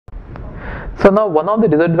So now one of the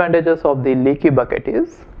disadvantages of the leaky bucket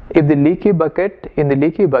is, if the leaky bucket,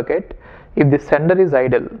 if the sender is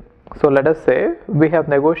idle. So let us say we have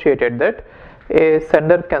negotiated that a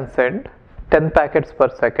sender can send 10 packets per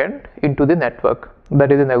second into the network.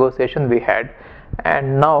 That is the negotiation we had.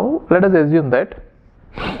 And now let us assume that,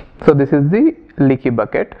 so this is the leaky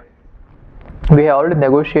bucket. We have already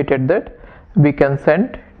negotiated that we can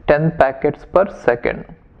send 10 packets per second.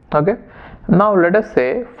 Okay. Now let us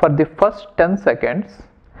say for the first 10 seconds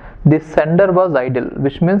the sender was idle,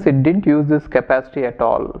 which means it didn't use this capacity at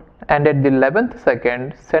all, and at the 11th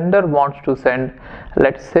second sender wants to send,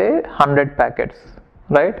 let's say, 100 packets,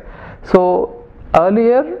 right? So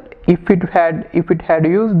earlier if it had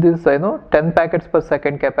used this 10 packets per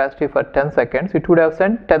second capacity for 10 seconds, it would have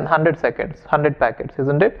sent 100 packets,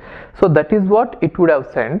 isn't it? So that is what it would have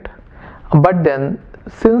sent. But then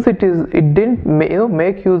since it didn't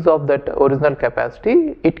make use of that original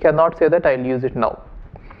capacity, it cannot say that I'll use it now.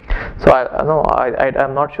 So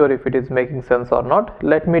I'm not sure if it is making sense or not.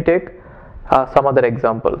 Let me take some other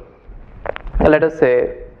example. Let us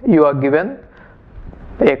say you are given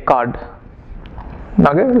a card.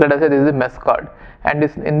 Okay, let us say this is a mess card, and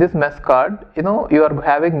in this mess card, you are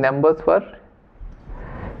having numbers for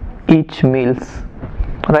each meals,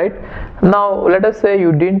 right? Now let us say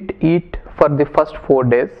you didn't eat for the first 4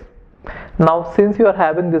 days. Now since you are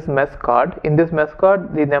having this mess card, in this mess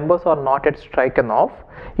card the numbers are not yet striken off,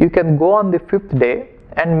 you can go on the 5th day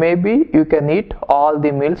and maybe you can eat all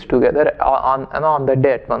the meals together on the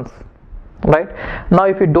day at once, right? Now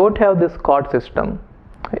if you don't have this card system,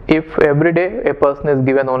 if every day a person is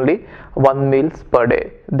given only 1 meals per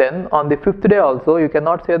day, then on the 5th day also you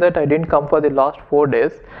cannot say that I didn't come for the last 4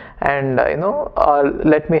 days and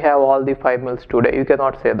let me have all the 5 meals today. You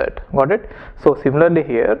cannot say that. Got it? So similarly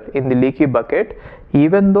here in the leaky bucket,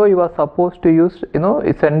 even though you are supposed to use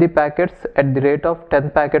send the packets at the rate of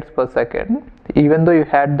 10 packets per second, even though you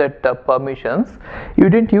had that permissions, you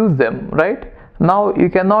didn't use them, right? Now you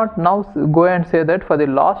cannot now go and say that for the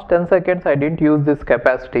last 10 seconds I didn't use this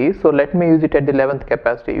capacity, so let me use it at the 11th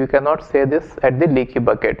capacity. You cannot say this at the leaky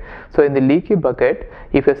bucket. So in the leaky bucket,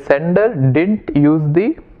 if a sender didn't use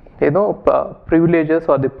the privileges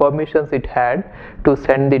or the permissions it had to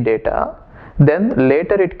send the data, then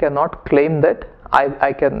later it cannot claim that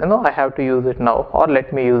I have to use it now, or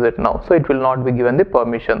let me use it now. So it will not be given the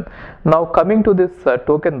permission. Now coming to this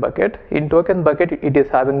token bucket, in token bucket it is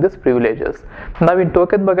having this privileges. Now in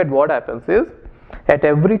token bucket what happens is, at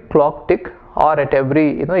every clock tick or at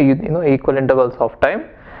every equal intervals of time,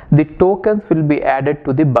 the tokens will be added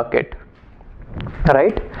to the bucket,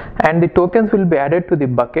 right? And the tokens will be added to the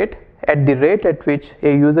bucket at the rate at which a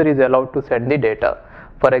user is allowed to send the data.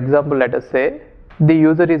 For example, let us say the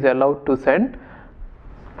user is allowed to send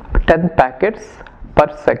 10 packets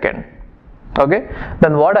per second. Okay,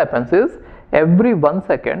 then what happens is, every 1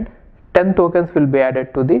 second 10 tokens will be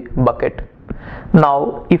added to the bucket.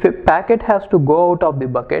 Now if a packet has to go out of the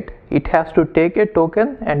bucket, it has to take a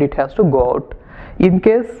token and it has to go out. In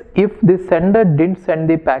case if the sender didn't send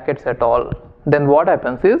the packets at all, then what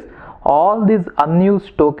happens is, all these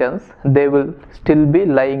unused tokens, they will still be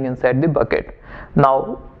lying inside the bucket.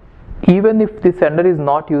 Now even if the sender is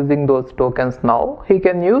not using those tokens now, he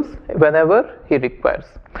can use whenever he requires.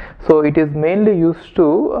 So it is mainly used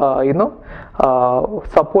to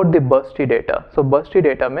support the bursty data. So bursty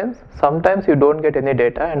data means sometimes you don't get any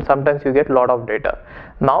data and sometimes you get a lot of data.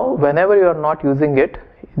 Now whenever you are not using it,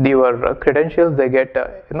 your credentials, they get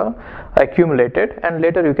accumulated and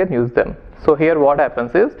later you can use them. So here what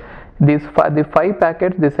happens is, the 5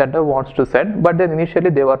 packets the sender wants to send, but then initially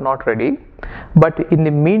they were not ready, but in the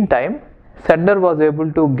meantime sender was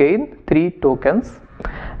able to gain 3 tokens,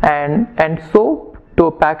 and so to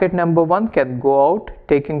packet number 1 can go out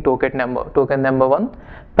taking token number 1,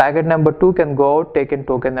 packet number 2 can go out taking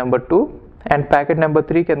token number 2, and packet number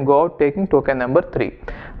 3 can go out taking token number 3.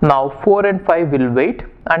 Now 4 and 5 will wait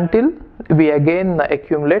until we again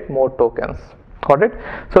accumulate more tokens. Got it?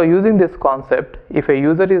 So using this concept, if a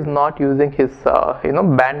user is not using his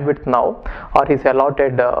bandwidth now, or his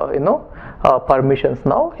allotted permissions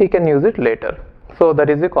now, he can use it later. So that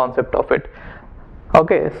is the concept of it.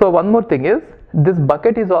 Okay, so one more thing is, this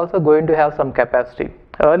bucket is also going to have some capacity.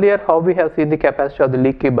 Earlier how we have seen the capacity of the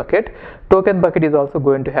leaky bucket, token bucket is also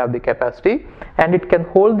going to have the capacity, and it can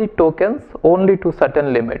hold the tokens only to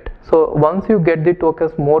certain limit. So once you get the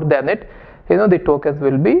tokens more than it, the tokens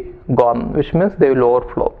will be gone, which means they will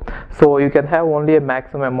overflow. So you can have only a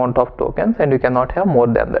maximum amount of tokens and you cannot have more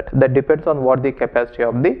than that. That depends on what the capacity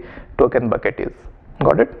of the token bucket is.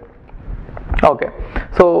 Got it? Okay,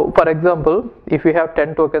 so for example, if you have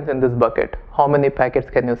 10 tokens in this bucket, how many packets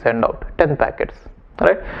can you send out? 10 packets,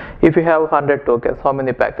 right? If you have 100 tokens, how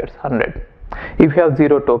many packets? 100. If you have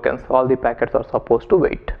 0 tokens, all the packets are supposed to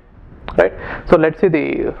wait, right? So let's see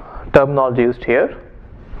the terminology used here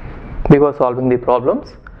before solving the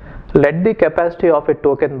problems. Let the capacity of a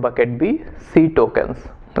token bucket be C tokens,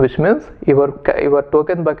 which means your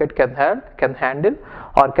token bucket can handle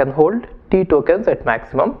or can hold T tokens at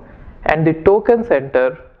maximum, and the tokens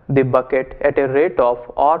enter the bucket at a rate of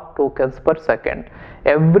R tokens per second.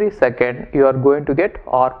 Every second you are going to get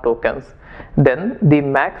R tokens. Then the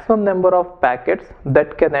maximum number of packets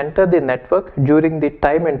that can enter the network during the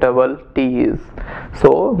time interval T is.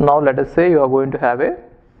 So now let us say you are going to have a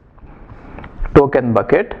token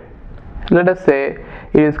bucket. Let us say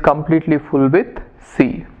it is completely full with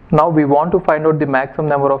C. Now we want to find out the maximum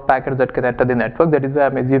number of packets that can enter the network. That is why I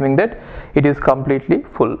am assuming that it is completely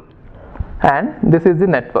full, and this is the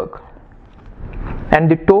network, and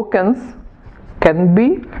the tokens can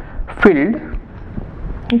be filled,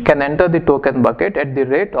 can enter the token bucket at the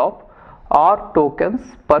rate of R tokens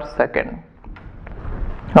per second.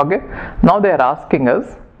 Okay, now they are asking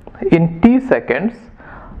us in T seconds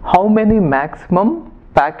how many maximum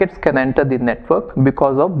packets can enter the network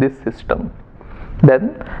because of this system.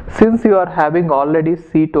 Then since you are having already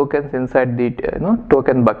C tokens inside the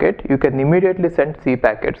token bucket, you can immediately send C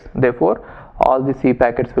packets. Therefore all the C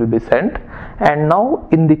packets will be sent, and now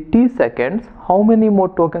in the T seconds how many more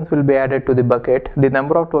tokens will be added to the bucket? The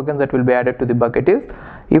number of tokens that will be added to the bucket is,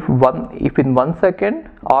 if in 1 second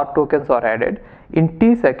R tokens are added, in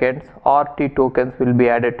T seconds RT tokens will be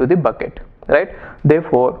added to the bucket, right?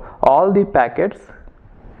 Therefore all the packets,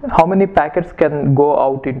 how many packets can go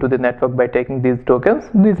out into the network by taking these tokens?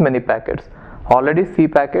 These many packets. Already C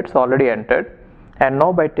packets already entered, and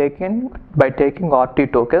now by taking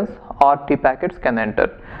RT tokens, RT packets can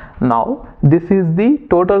enter. Now this is the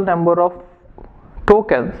total number of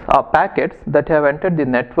tokens or packets that have entered the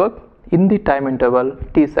network in the time interval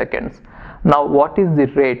T seconds. Now what is the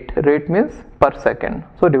rate? Rate means per second,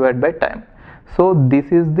 so divide by time. So this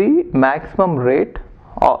is the maximum rate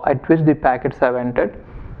at which the packets have entered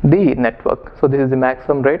the network. So this is the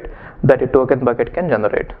maximum rate that a token bucket can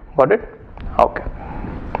generate. Got it? Okay.